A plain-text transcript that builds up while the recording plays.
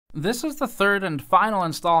This is the third and final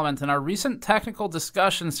installment in our recent technical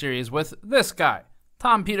discussion series with this guy,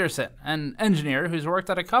 Tom Petersen, an engineer who's worked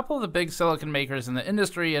at a couple of the big silicon makers in the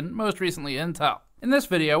industry and most recently Intel. In this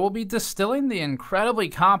video, we'll be distilling the incredibly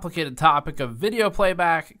complicated topic of video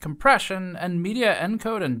playback, compression, and media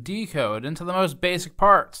encode and decode into the most basic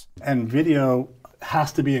parts. And video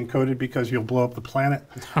has to be encoded because you'll blow up the planet.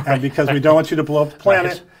 And because we don't want you to blow up the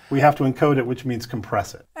planet, we have to encode it, which means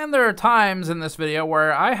compress it. And there are times in this video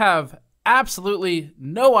where I have absolutely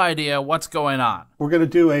no idea what's going on. We're going to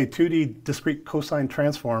do a 2D discrete cosine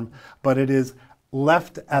transform, but it is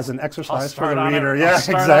left as an exercise for the reader. Yeah,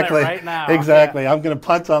 exactly. Right now. Exactly. Yeah. I'm going to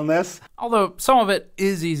punt on this. Although some of it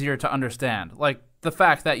is easier to understand, like the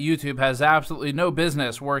fact that YouTube has absolutely no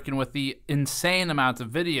business working with the insane amount of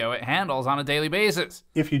video it handles on a daily basis.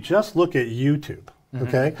 If you just look at YouTube,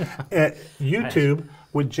 okay, YouTube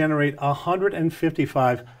would generate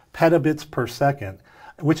 155 petabits per second,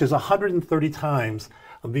 which is 130 times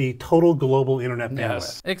the total global internet bandwidth.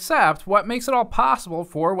 Yes. Except what makes it all possible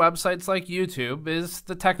for websites like YouTube is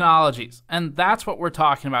the technologies, and that's what we're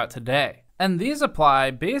talking about today. And these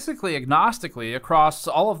apply basically agnostically across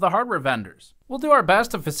all of the hardware vendors. We'll do our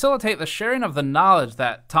best to facilitate the sharing of the knowledge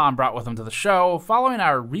that Tom brought with him to the show, following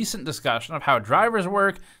our recent discussion of how drivers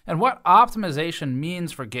work and what optimization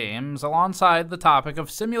means for games, alongside the topic of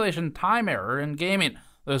simulation time error in gaming.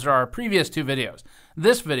 Those are our previous two videos.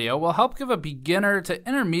 This video will help give a beginner to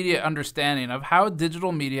intermediate understanding of how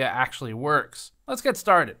digital media actually works. Let's get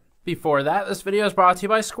started. Before that, this video is brought to you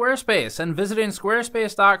by Squarespace, and visiting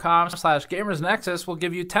squarespace.com/gamersnexus will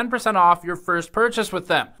give you 10% off your first purchase with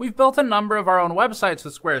them. We've built a number of our own websites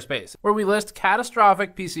with Squarespace, where we list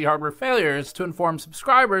catastrophic PC hardware failures to inform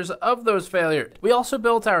subscribers of those failures. We also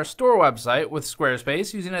built our store website with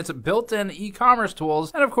Squarespace using its built-in e-commerce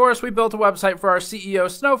tools, and of course we built a website for our CEO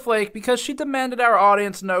Snowflake because she demanded our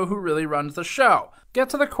audience know who really runs the show. Get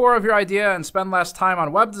to the core of your idea and spend less time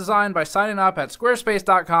on web design by signing up at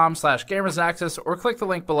squarespace.com/gamersnexus or click the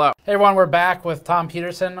link below. Hey everyone, we're back with Tom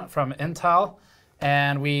Petersen from Intel,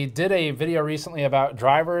 and we did a video recently about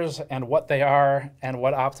drivers and what they are and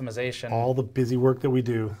what optimization. All the busy work that we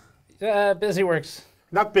do. Busy works.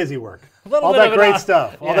 Not busy work. All that great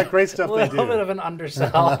stuff. All that great stuff they do. A little bit of an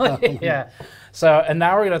undersell. Yeah. So, and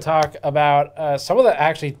now we're going to talk about some of the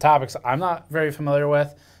actually topics I'm not very familiar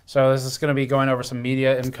with. So this is going to be going over some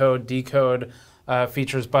media encode, decode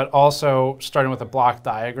features, but also starting with a block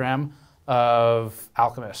diagram of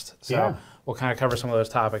Alchemist. So we'll kind of cover some of those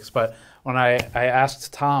topics. But when I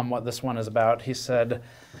asked Tom what this one is about, he said,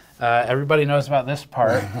 everybody knows about this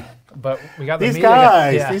part, but we got the these media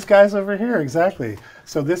guys, yeah. These guys over here, exactly.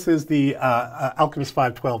 So this is the Alchemist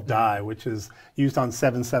 512 die, which is used on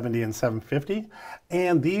 770 and 750.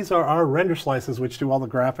 And these are our render slices, which do all the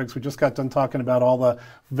graphics. We just got done talking about all the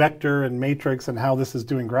vector and matrix and how this is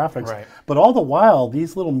doing graphics. Right. But all the while,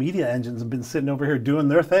 these little media engines have been sitting over here doing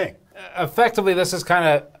their thing. Effectively, this is kind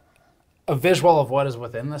of a visual of what is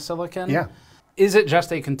within the silicon. Yeah. Is it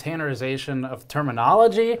just a containerization of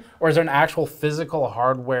terminology, or is there an actual physical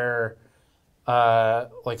hardware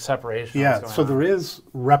like separation? Yeah, so there is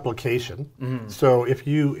replication. So if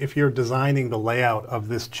you're designing the layout of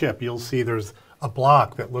this chip, you'll see there's a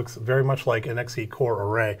block that looks very much like an XE core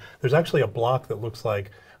array. There's actually a block that looks like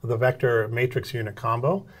the vector matrix unit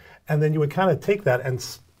combo, and then you would kind of take that and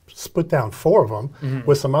split down 4 of them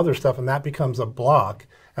with some other stuff, and that becomes a block.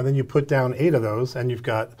 And then you put down 8 of those, and you've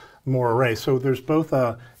got more array. So there's both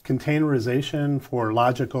a containerization for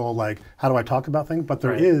logical, like how do I talk about things, but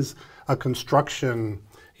there is a construction,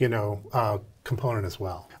 component as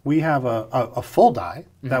well. We have a full die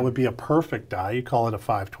that would be a perfect die. You call it a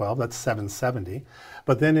 512. That's 770.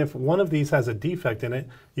 But then if one of these has a defect in it,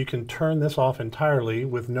 you can turn this off entirely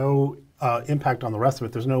with no impact on the rest of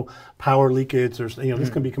it. There's no power leakage. There's this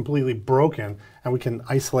can be completely broken, and we can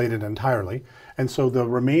isolate it entirely. And so the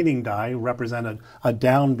remaining die represented a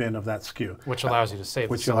down bin of that SKU. Which allows you to save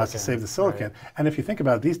the silicon. Which allows you to save the silicon. Right. And if you think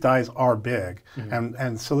about it, these dies are big,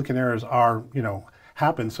 and silicon errors are,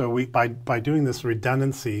 happen. So we by doing this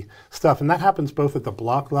redundancy stuff, and that happens both at the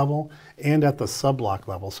block level and at the sub-block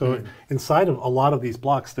level. So inside of a lot of these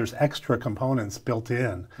blocks, there's extra components built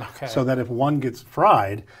in, so that if one gets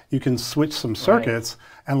fried, you can switch some circuits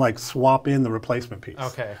and like swap in the replacement piece.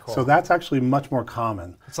 Okay, cool. So that's actually much more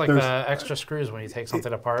common. It's like the extra screws when you take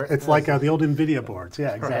something apart. It's like the old NVIDIA boards.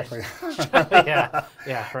 Yeah, exactly.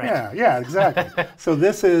 Right. Yeah, exactly. So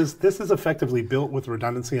this is effectively built with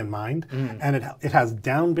redundancy in mind, and it has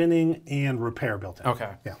down binning and repair built in.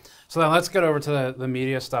 Okay. Yeah. So then let's get over to the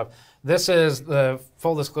media stuff. This is the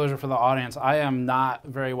full disclosure for the audience. I am not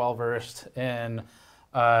very well versed in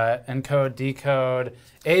Encode, Decode,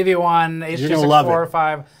 AV1, You're gonna love it.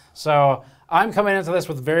 H.264.5. So I'm coming into this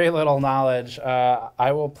with very little knowledge.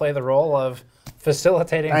 I will play the role of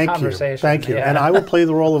facilitating conversation. Thank you. Yeah. And I will play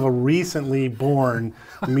the role of a recently born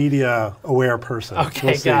media-aware person. Okay,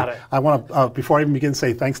 we'll see. got it. I want to, before I even begin,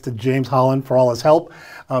 say thanks to James Holland for all his help,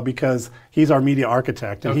 because he's our media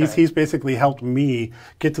architect, and he's basically helped me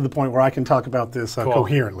get to the point where I can talk about this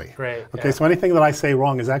coherently. Great. Okay, so anything that I say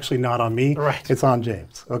wrong is actually not on me. Right. It's on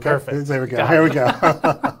James. Okay. Perfect. There we go. Here we go.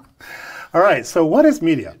 All right, so what is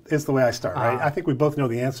media is the way I start, right? I think we both know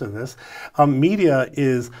the answer to this. Media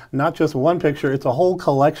is not just one picture, it's a whole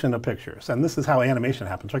collection of pictures. And this is how animation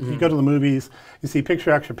happens, right? You go to the movies, you see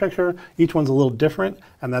picture after picture, each one's a little different,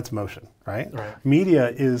 and that's motion, right?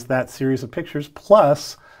 Media is that series of pictures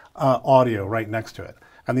plus audio right next to it.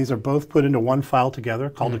 And these are both put into one file together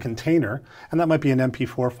called a container, and that might be an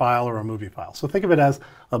MP4 file or a movie file. So think of it as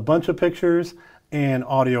a bunch of pictures and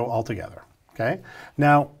audio all together. Okay.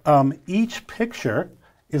 Now, each picture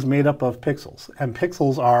is made up of pixels, and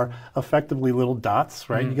pixels are effectively little dots,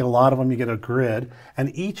 right? You get a lot of them, you get a grid,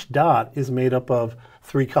 and each dot is made up of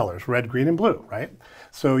 3 colors, red, green, and blue, right?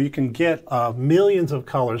 So you can get millions of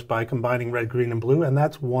colors by combining red, green, and blue, and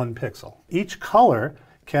that's 1 pixel. Each color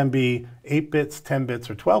can be 8 bits, 10 bits,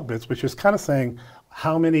 or 12 bits, which is kind of saying,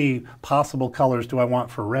 how many possible colors do I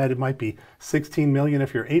want for red? It might be 16 million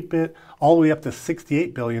if you're 8-bit, all the way up to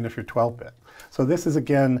 68 billion if you're 12-bit. So this is,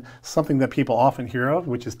 again, something that people often hear of,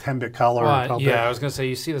 which is 10-bit color or 12-bit. Yeah, I was going to say,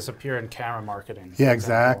 you see this appear in camera marketing. Yeah,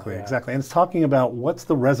 exactly, exactly. And it's talking about what's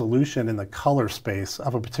the resolution in the color space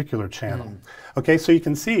of a particular channel. Okay, so you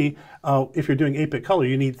can see if you're doing 8-bit color,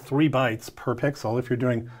 you need 3 bytes per pixel. If you're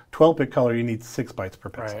doing 12-bit color, you need 6 bytes per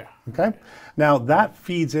pixel. Okay? Now, that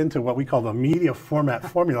feeds into what we call the media format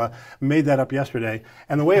formula. Made that up yesterday.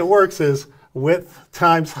 And the way it works is width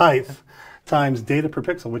times height times data per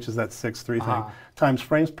pixel, which is that 6.3 thing, times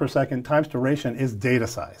frames per second, times duration is data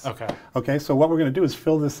size. Okay, so what we're going to do is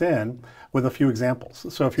fill this in with a few examples.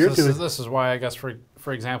 So if you're this is why, I guess, for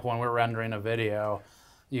example, when we're rendering a video,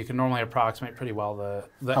 you can normally approximate pretty well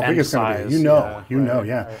the how end big it's size. Going to be.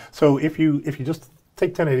 Yeah. So if you just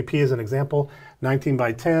take 1080p as an example, 19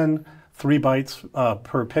 by 10, 3 bytes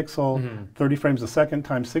per pixel, 30 frames a second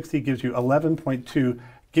times 60 gives you 11.2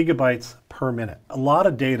 gigabytes per minute. A lot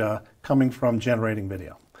of data coming from generating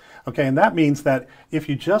video. Okay, and that means that if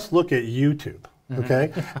you just look at YouTube,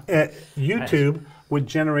 okay, YouTube would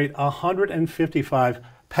generate 155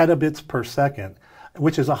 petabits per second,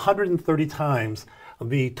 which is 130 times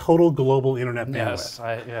the total global internet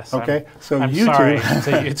bandwidth. Yes. Okay, so I'm YouTube, sorry to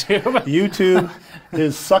say YouTube. YouTube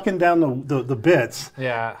is sucking down the bits,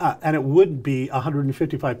 Yeah. And it would be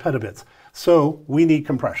 155 petabits. So we need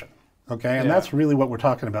compression. Okay, and that's really what we're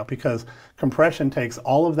talking about, because compression takes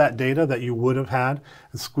all of that data that you would have had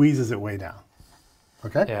and squeezes it way down.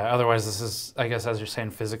 Okay? Yeah, otherwise this is, I guess, as you're saying,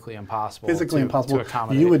 physically impossible. Physically impossible. To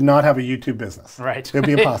accommodate. You would not have a YouTube business. Right. It would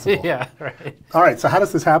be impossible. Yeah, right. All right, so how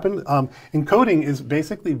does this happen? Encoding is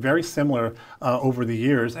basically very similar over the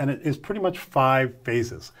years, and it is pretty much 5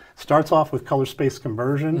 phases. Starts off with color space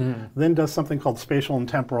conversion, then does something called spatial and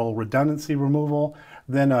temporal redundancy removal,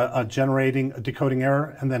 then a decoding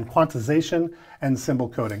error, and then quantization and symbol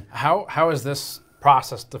coding. How is this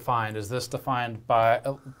process defined? Is this defined by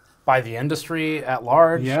the industry at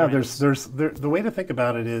large? Yeah, the way to think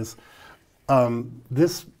about it is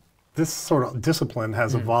this sort of discipline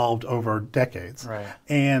has evolved over decades,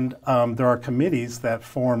 and there are committees that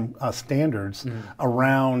form standards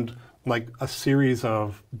around like a series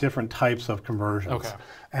of different types of conversions.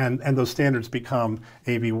 And those standards become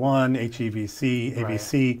AV1, HEVC,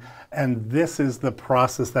 AVC, and this is the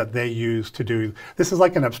process that they use to do. This is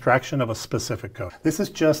like an abstraction of a specific code. This is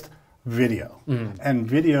just video, and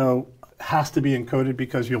video has to be encoded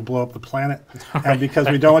because you'll blow up the planet, and because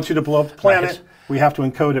we don't want you to blow up the planet, we have to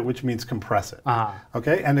encode it, which means compress it.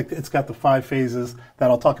 Okay, and it's got the 5 phases that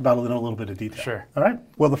I'll talk about in a little bit of detail. Sure. All right.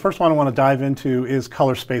 Well, the first one I want to dive into is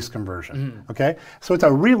color space conversion. Okay, so it's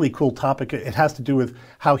a really cool topic. It has to do with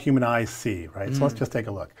how human eyes see, right? So let's just take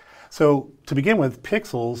a look. So to begin with,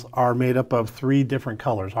 pixels are made up of 3 different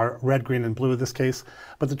colors, red, green, and blue in this case.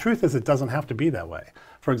 But the truth is, it doesn't have to be that way.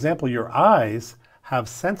 For example, your eyes have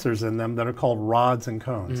sensors in them that are called rods and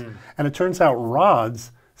cones. And it turns out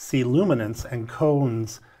rods see luminance and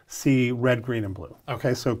cones see red, green, and blue.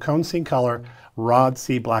 Okay, so cones see color, rods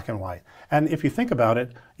see black and white. And if you think about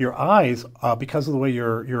it, your eyes, because of the way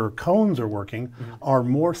your cones are working, are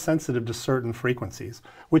more sensitive to certain frequencies,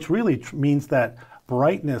 which really means that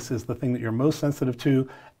brightness is the thing that you're most sensitive to,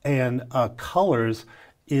 and colors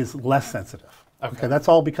is less sensitive. Okay, that's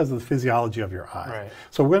all because of the physiology of your eye. Right.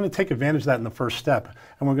 So we're going to take advantage of that in the first step,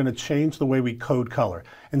 and we're going to change the way we code color.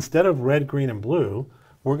 Instead of red, green, and blue,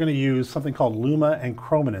 we're going to use something called luma and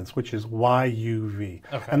chrominance, which is YUV.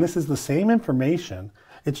 Okay. And this is the same information,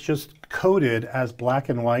 it's just coded as black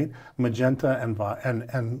and white, magenta,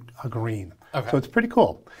 and green. Okay. So it's pretty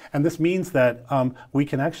cool. And this means that we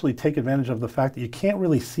can actually take advantage of the fact that you can't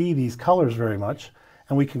really see these colors very much,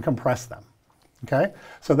 and we can compress them. Okay,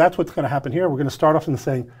 so that's what's going to happen here. We're going to start off in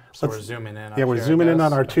saying, so we're zooming in. Yeah, we're here, zooming in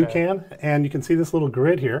on our okay. toucan, and you can see this little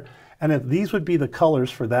grid here. And if these would be the colors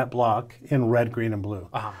for that block in red, green, and blue.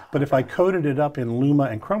 But if I coded it up in luma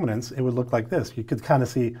and chrominance, it would look like this. You could kind of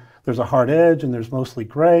see there's a hard edge, and there's mostly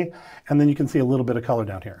gray, and then you can see a little bit of color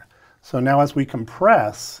down here. So now as we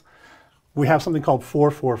compress, we have something called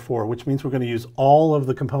 444, which means we're going to use all of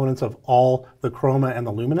the components of all the chroma and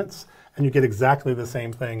the luminance, and you get exactly the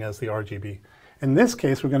same thing as the RGB. In this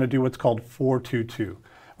case, we're going to do what's called 422,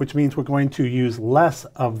 which means we're going to use less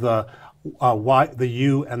of the the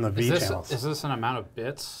U and the V channels. Is this an amount of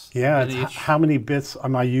bits? Yeah, it's how many bits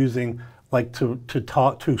am I using, like to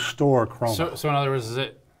store chroma? So in other words, is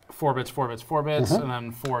it 4 bits, 4 bits, 4 bits, and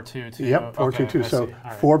then 422? Yep, 422. Okay,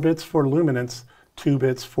 so 4 bits for luminance, 2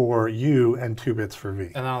 bits for U, and 2 bits for V.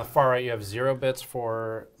 And then on the far right, you have 0 bits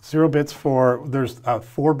for... 0 bits for, there's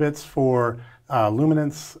 4 bits for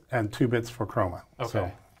luminance and 2 bits for chroma. Okay.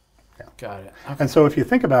 So, yeah. Got it. Okay. And so if you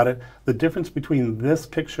think about it, the difference between this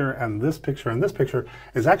picture and this picture and this picture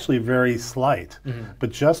is actually very slight. But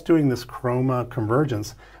just doing this chroma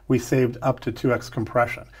convergence, we saved up to 2x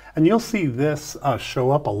compression. And you'll see this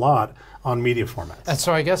show up a lot on media formats. And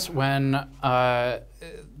so I guess when,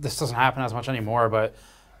 this doesn't happen as much anymore, but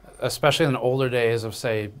especially in the older days of,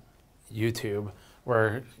 say, YouTube,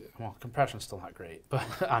 where, well, compression's still not great, but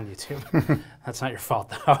on YouTube. That's not your fault,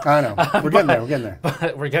 though. I know. We're getting there. We're getting there.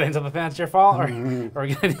 But we're getting to the fan, it's your fault? Or we're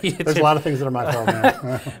getting to YouTube? There's a lot of things that are my fault,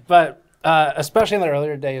 man. But especially in the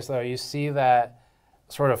earlier days, though, you see that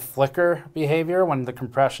sort of flicker behavior when the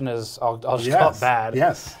compression is, I'll just call it bad.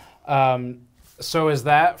 Yes. So is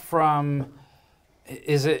that from,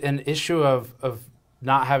 is it an issue of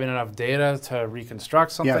not having enough data to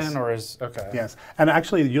reconstruct something, Yes. or is, okay. Yes, and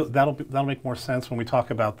actually that'll make more sense when we talk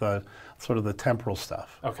about the sort of the temporal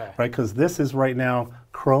stuff. Okay. Right, because this is right now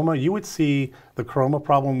chroma. You would see the chroma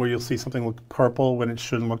problem where you'll see something look purple when it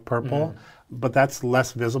shouldn't look purple, but that's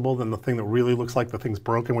less visible than the thing that really looks like the thing's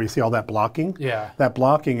broken, where you see all that blocking. Yeah. That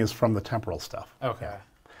blocking is from the temporal stuff. Okay.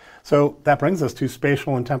 So that brings us to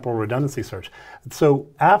spatial and temporal redundancy search. So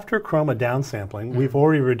after chroma downsampling, we've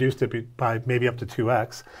already reduced it by maybe up to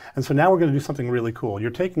 2x. And so now we're going to do something really cool.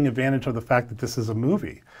 You're taking advantage of the fact that this is a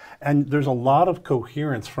movie. And there's a lot of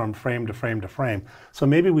coherence from frame to frame to frame. So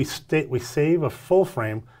maybe we save a full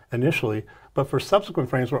frame initially, but for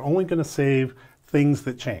subsequent frames, we're only going to save things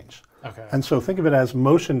that change. Okay. And so think of it as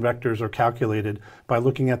motion vectors are calculated by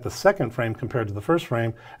looking at the second frame compared to the first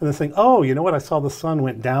frame, and then saying, oh, you know what, I saw the sun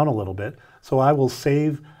went down a little bit, so I will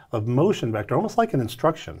save a motion vector, almost like an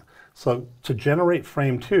instruction. So to generate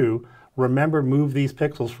frame 2, remember, move these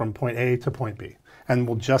pixels from point A to point B, and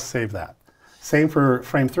we'll just save that. Same for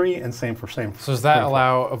frame 3 and same for frame 4. So does that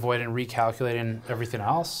allow avoiding recalculating everything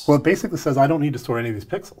else? Well, it basically says I don't need to store any of these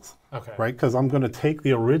pixels. Okay. Right? Because I'm going to take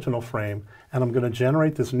the original frame and I'm going to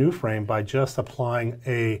generate this new frame by just applying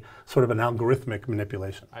a sort of an algorithmic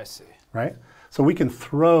manipulation. I see. Right? So we can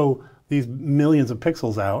throw these millions of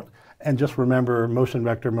pixels out and just remember motion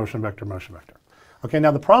vector, motion vector, motion vector. Okay,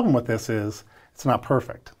 now the problem with this is it's not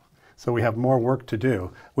perfect. So we have more work to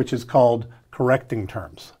do, which is called correcting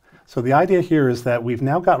terms. So the idea here is that we've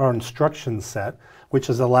now got our instruction set, which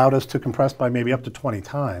has allowed us to compress by maybe up to 20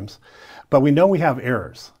 times, but we know we have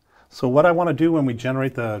errors. So what I want to do when we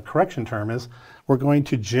generate the correction term is we're going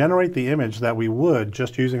to generate the image that we would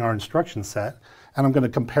just using our instruction set, and I'm going to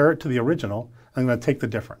compare it to the original. I'm going to take the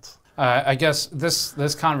difference. I guess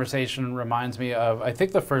this conversation reminds me of, I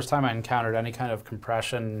think the first time I encountered any kind of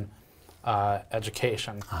compression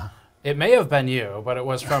education. It may have been you, but it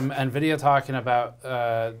was from NVIDIA talking about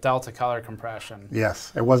delta color compression.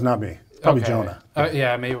 Yes, it was not me. Probably Okay. Jonah.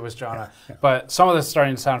 Yeah, maybe it was Jonah. Yeah. But some of this is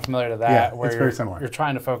starting to sound familiar to that, Yeah, where it's very similar. you're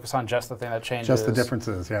trying to focus on just the thing that changes. Just the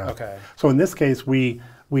differences, yeah. Okay. So in this case, we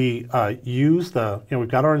use the, we've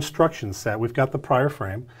got our instruction set, we've got the prior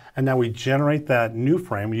frame, and now we generate that new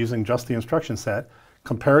frame using just the instruction set,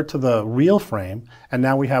 compare it to the real frame, and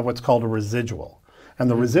now we have what's called a residual. And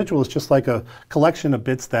the residual is just like a collection of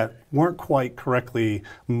bits that weren't quite correctly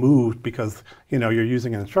moved because you're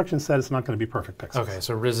using an instruction set, it's not going to be perfect pixels. Okay,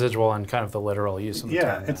 so residual and kind of the literal use of the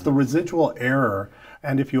term. It's the residual error,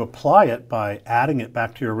 and if you apply it by adding it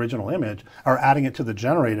back to your original image, or adding it to the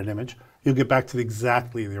generated image, you'll get back to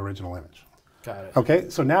exactly the original image. Got it. Okay,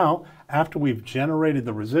 so now, after we've generated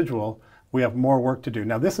the residual, we have more work to do.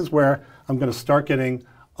 Now this is where I'm going to start getting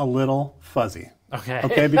a little fuzzy. Okay.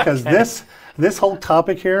 Okay, because this whole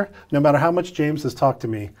topic here, no matter how much James has talked to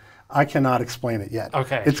me, I cannot explain it yet.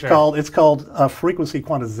 Okay, it's called frequency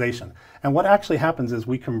quantization. And what actually happens is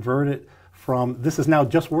we convert it from, this is now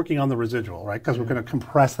just working on the residual, right? Because we're going to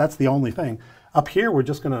compress, that's the only thing. Up here, we're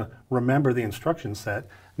just going to remember the instruction set.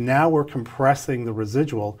 Now we're compressing the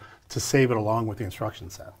residual to save it along with the instruction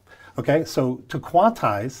set. Okay, so to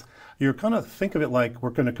quantize, you're going to think of it like we're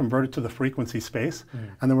going to convert it to the frequency space,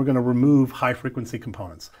 and then we're going to remove high frequency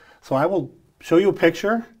components. So I will show you a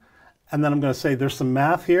picture, and then I'm going to say there's some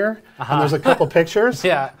math here, and there's a couple pictures.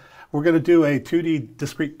 Yeah. We're going to do a 2D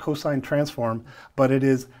discrete cosine transform, but it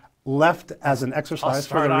is left as an exercise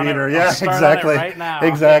for the reader. Yeah, exactly. Right now.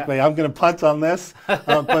 Exactly. Yeah. I'm going to punt on this,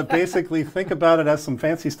 but basically think about it as some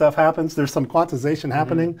fancy stuff happens. There's some quantization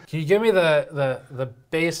happening. Can you give me the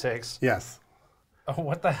basics? Yes. Oh,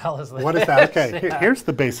 what the hell is this? What is that? Okay, here's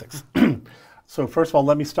the basics. So first of all,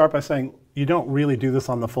 let me start by saying you don't really do this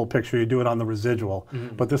on the full picture. You do it on the residual,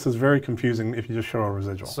 but this is very confusing if you just show a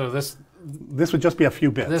residual. So this would just be a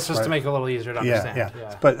few bits. This is right? to make it a little easier to understand.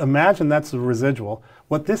 Yeah. But imagine that's the residual.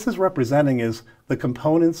 What this is representing is the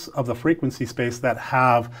components of the frequency space that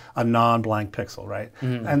have a non-blank pixel, right?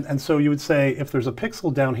 And so you would say if there's a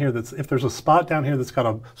pixel down here if there's a spot down here that's got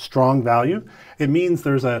a strong value, it means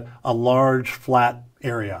there's a large flat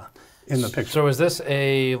area in the picture. So is this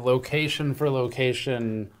a location for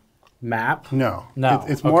location map? No. No.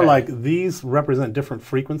 It's more like these represent different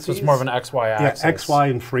frequencies. So it's more of an XY axis. Yeah,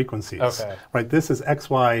 XY in frequencies. Okay. Right, this is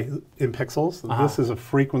XY in pixels. This is a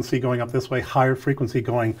frequency going up this way, higher frequency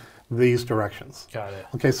going these directions. Got it.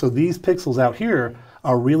 Okay, so these pixels out here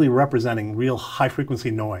are really representing real high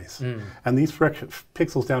frequency noise. And these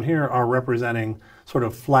pixels down here are representing sort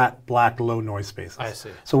of flat, black, low noise spaces. I see.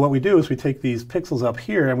 So what we do is we take these pixels up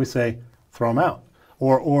here and we say, throw them out.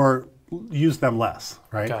 Or use them less,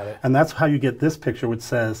 right? Got it. And that's how you get this picture, which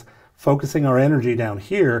says focusing our energy down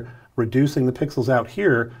here, reducing the pixels out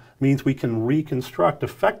here, means we can reconstruct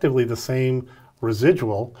effectively the same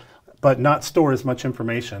residual, but not store as much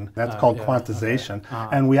information. That's called quantization.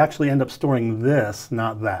 Okay. And we actually end up storing this,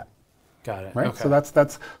 not that. Got it. Right? Okay. So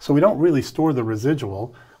so we don't really store the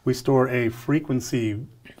residual. We store a frequency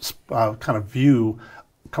kind of view,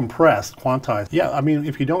 compressed, quantized. Yeah, I mean,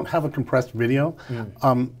 if you don't have a compressed video,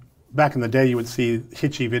 back in the day, you would see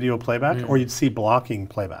hitchy video playback, or you'd see blocking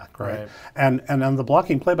playback, right? And on the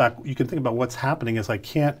blocking playback, you can think about what's happening is I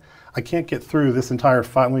can't get through this entire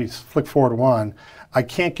let me flick forward one. I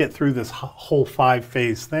can't get through this whole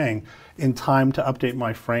 5-phase thing in time to update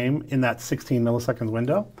my frame in that 16 millisecond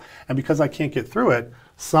window. And because I can't get through it,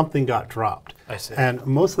 something got dropped. I see. And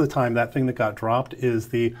most of the time, that thing that got dropped is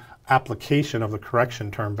the application of the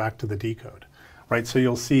correction term back to the decode. Right, so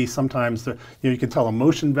you'll see sometimes you can tell a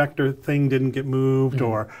motion vector thing didn't get moved,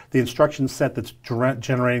 or the instruction set that's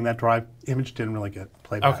generating that drive image didn't really get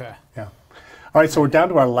played back. Okay. Yeah. All right, so we're down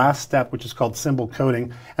to our last step, which is called symbol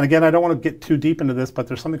coding. And again, I don't want to get too deep into this, but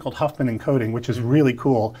there's something called Huffman encoding, which is really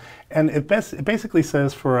cool. And it basically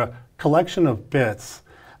says for a collection of bits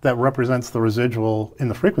that represents the residual in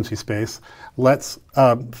the frequency space, let's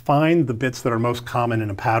find the bits that are most common in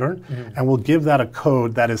a pattern, and we'll give that a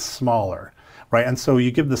code that is smaller. Right, and so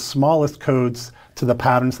you give the smallest codes to the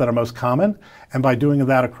patterns that are most common, and by doing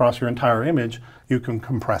that across your entire image, you can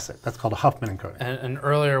compress it. That's called a Huffman encoding. And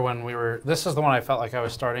earlier when this is the one I felt like I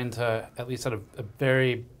was starting to, at least at a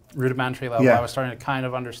very rudimentary level, I was starting to kind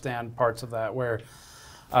of understand parts of that, where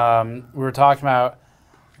we were talking about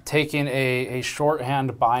taking a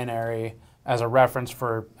shorthand binary as a reference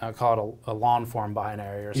for, call it a long form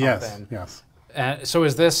binary or something. Yes. And so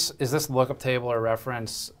is this lookup table or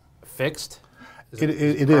reference fixed?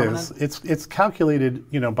 It is. It's calculated,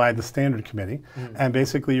 by the standard committee, and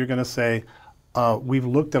basically you're going to say, we've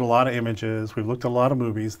looked at a lot of images, we've looked at a lot of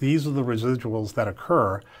movies. These are the residuals that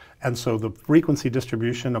occur, and so the frequency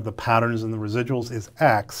distribution of the patterns and the residuals is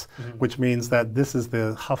X, which means that this is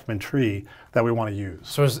the Huffman tree that we want to use.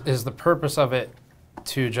 So is the purpose of it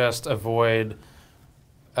to just avoid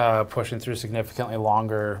pushing through significantly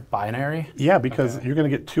longer binary? Yeah, because you're going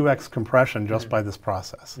to get 2x compression just by this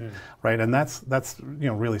process, right? And that's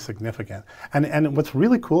really significant. And what's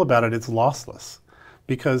really cool about it, it's lossless,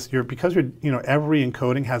 because every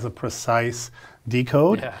encoding has a precise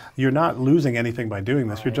decode. Yeah. You're not losing anything by doing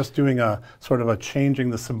this. Right. You're just doing a sort of a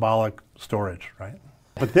changing the symbolic storage, right?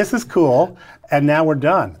 But this is cool, and now we're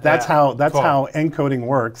done. That's how encoding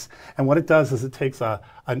works. And what it does is it takes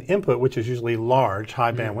an input, which is usually large,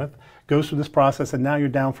 high bandwidth, goes through this process, and now you're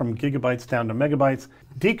down from gigabytes down to megabytes.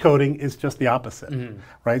 Decoding is just the opposite,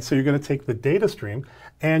 right? So you're going to take the data stream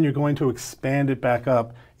and you're going to expand it back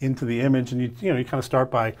up into the image, and you kind of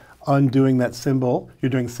start by undoing that symbol. You're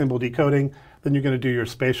doing symbol decoding, then you're going to do your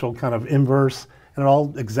spatial kind of inverse, and it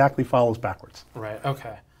all exactly follows backwards. Right,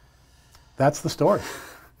 okay. That's the story.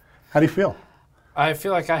 How do you feel? I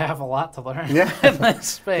feel like I have a lot to learn Yeah. in this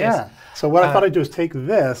space. Yeah. So what I thought I'd do is take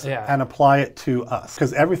this and apply it to us.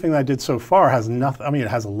 Because everything that I did so far has nothing, I mean, it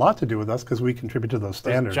has a lot to do with us because we contribute to those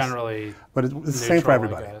standards. Generally, but it's the same for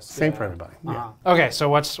everybody. Same for everybody. Yeah. Okay, so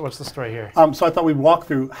what's the story here? So I thought we'd walk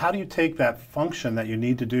through how do you take that function that you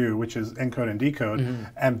need to do, which is encode and decode,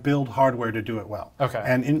 and build hardware to do it well. Okay.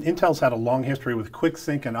 And Intel's had a long history with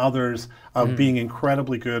QuickSync and others of being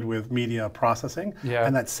incredibly good with media processing. Yeah.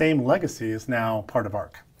 And that same legacy is now part of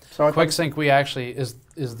ARC. So QuickSync we actually is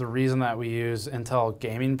the reason that we use Intel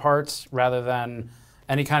gaming parts rather than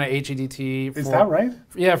any kind of HEDT. Is that right?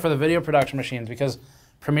 Yeah, for the video production machines, because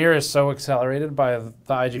Premiere is so accelerated by the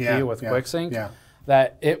iGPU with QuickSync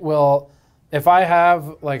that it will, if I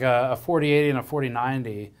have like a 4080 and a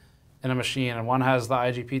 4090 in a machine and one has the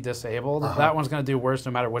IGP disabled, that one's going to do worse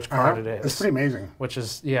no matter which card it is. It's pretty amazing. Which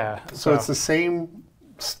is, So it's the same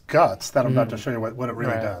guts that I'm about to show you what it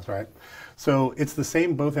really does, right? So it's the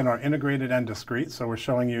same both in our integrated and discrete. So we're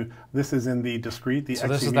showing you this is in the discrete, the XE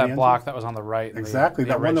this is media that block that was on the right. Exactly,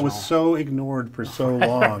 the that one that was so ignored for so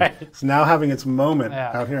long. It's now having its moment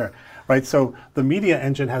out here, right? So the media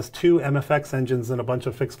engine has two MFX engines and a bunch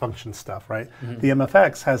of fixed function stuff, right? The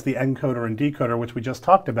MFX has the encoder and decoder, which we just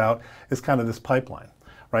talked about, is kind of this pipeline,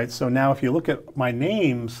 right? So now if you look at my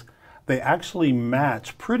names, they actually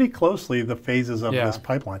match pretty closely the phases of this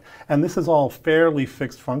pipeline. And this is all fairly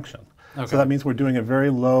fixed function. Okay. So that means we're doing a very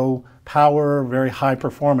low power, very high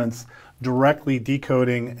performance, directly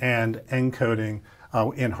decoding and encoding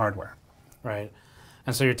in hardware. Right.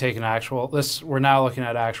 And so you're taking we're now looking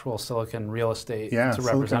at actual silicon real estate to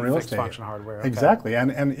represent fixed function hardware. Okay. Exactly.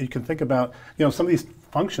 And you can think about, some of these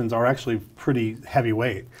functions are actually pretty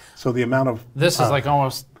heavyweight. So the amount of... This is like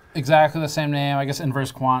almost exactly the same name. I guess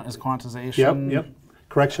inverse quant is quantization. Yep.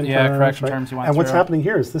 Correction terms. Correction terms you want. And what's happening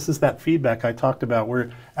here is this is that feedback I talked about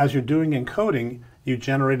where as you're doing encoding, you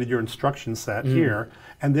generated your instruction set here,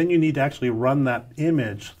 and then you need to actually run that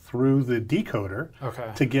image through the decoder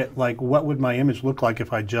to get like what would my image look like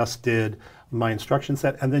if I just did my instruction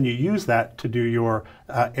set, and then you use that to do your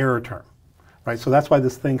error term. Right, so that's why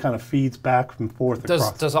this thing kind of feeds back and forth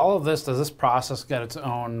across. Does this process get its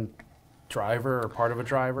own driver or part of a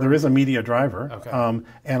driver? There is a media driver,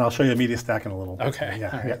 and I'll show you a media stack in a little bit. Okay.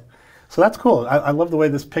 Yeah. So that's cool. I love the way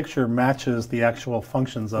this picture matches the actual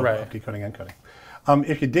functions of decoding and encoding.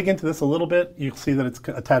 If you dig into this a little bit, you'll see that it's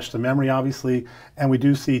attached to memory, obviously, and we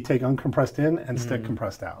do see take uncompressed in and stick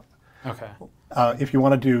compressed out. Okay. If you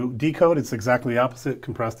want to do decode, it's exactly the opposite: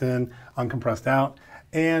 compressed in, uncompressed out.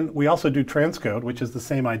 And we also do transcode, which is the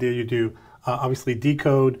same idea. You do obviously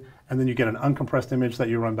decode, and then you get an uncompressed image that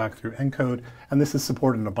you run back through Encode, and this is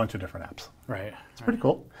supported in a bunch of different apps. Right. It's pretty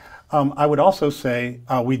cool. I would also say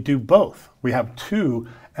we do both. We have two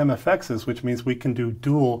MFXs, which means we can do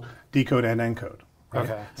dual decode and encode. Right?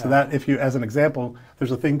 Okay. So that if you, as an example,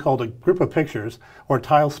 there's a thing called a group of pictures or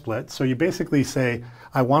tile split. So you basically say,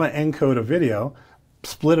 I want to encode a video,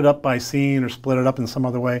 split it up by scene or split it up in some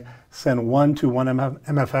other way, send one to one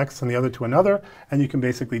MFX and the other to another, and you can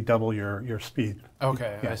basically double your speed.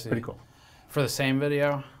 Okay, yeah, I see. Pretty cool. For the same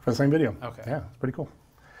video? For the same video. Okay. Yeah, it's pretty cool.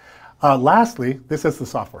 Lastly, this is the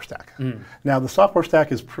software stack. Now, the software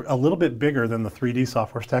stack is a little bit bigger than the 3D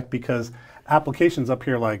software stack because applications up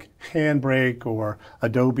here like Handbrake or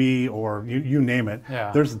Adobe or you name it,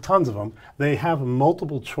 there's tons of them. They have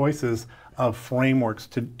multiple choices of frameworks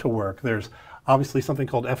to work. There's obviously something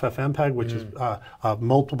called FFmpeg, which is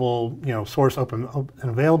multiple source open and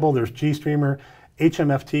available. There's GStreamer.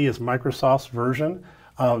 HMFT is Microsoft's version.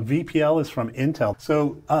 VPL is from Intel.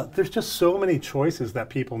 So there's just so many choices that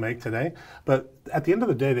people make today. But at the end of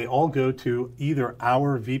the day, they all go to either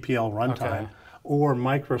our VPL runtime or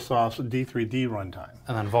Microsoft's D3D runtime.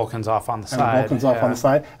 And then Vulkan's off on the side. And Vulkan's off on the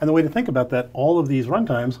side. And the way to think about that, all of these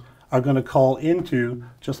runtimes are going to call into,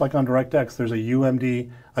 just like on DirectX, there's a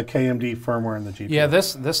UMD, a KMD firmware in the GPU. Yeah,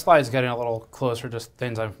 this slide's getting a little closer, just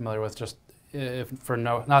things I'm familiar with, just for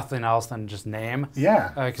nothing else than just name. Yeah.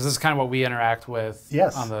 Because this is kind of what we interact with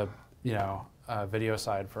on the video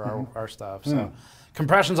side for our stuff. So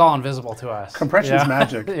compression's all invisible to us. Compression's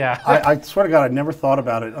magic. I swear to God, I never thought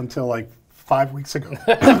about it until like 5 weeks ago.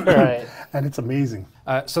 Right. And it's amazing.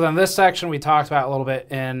 So then this section we talked about a little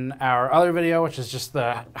bit in our other video, which is just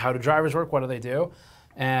the how do drivers work, what do they do?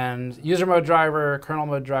 And user mode driver, kernel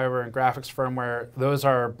mode driver, and graphics firmware, those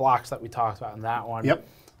are blocks that we talked about in that one. Yep.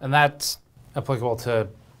 And that's applicable to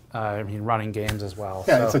running games as well.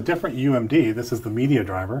 Yeah, so. it's a different UMD. This is the media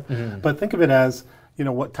driver. But think of it as,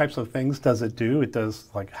 what types of things does it do? It does,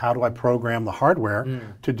 like, how do I program the hardware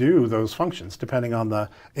to do those functions, depending on the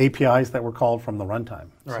APIs that were called from the runtime.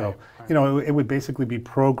 Right, so, right. It would basically be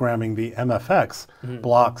programming the MFX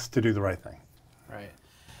blocks to do the right thing. Right.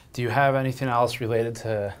 Do you have anything else related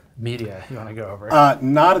to media you want to go over?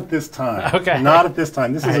 Not at this time. Okay. Not at this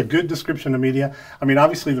time. This is a good description of media. I mean,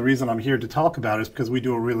 obviously, the reason I'm here to talk about it is because we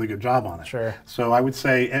do a really good job on it. Sure. So I would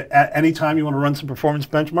say, at any time you want to run some performance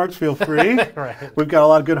benchmarks, feel free. Right. We've got a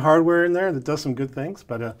lot of good hardware in there that does some good things,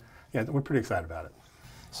 but yeah, we're pretty excited about it.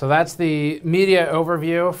 So that's the media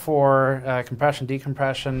overview for compression,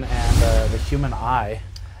 decompression, and the human eye.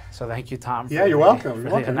 So thank you, Tom. Yeah, you're welcome. For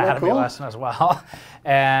the anatomy lesson as well.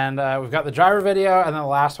 And we've got the driver video, and then the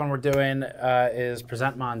last one we're doing is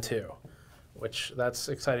PresentMon 2, which that's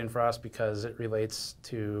exciting for us because it relates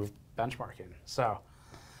to benchmarking. So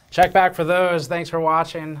check back for those. Thanks for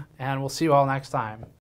watching, and we'll see you all next time.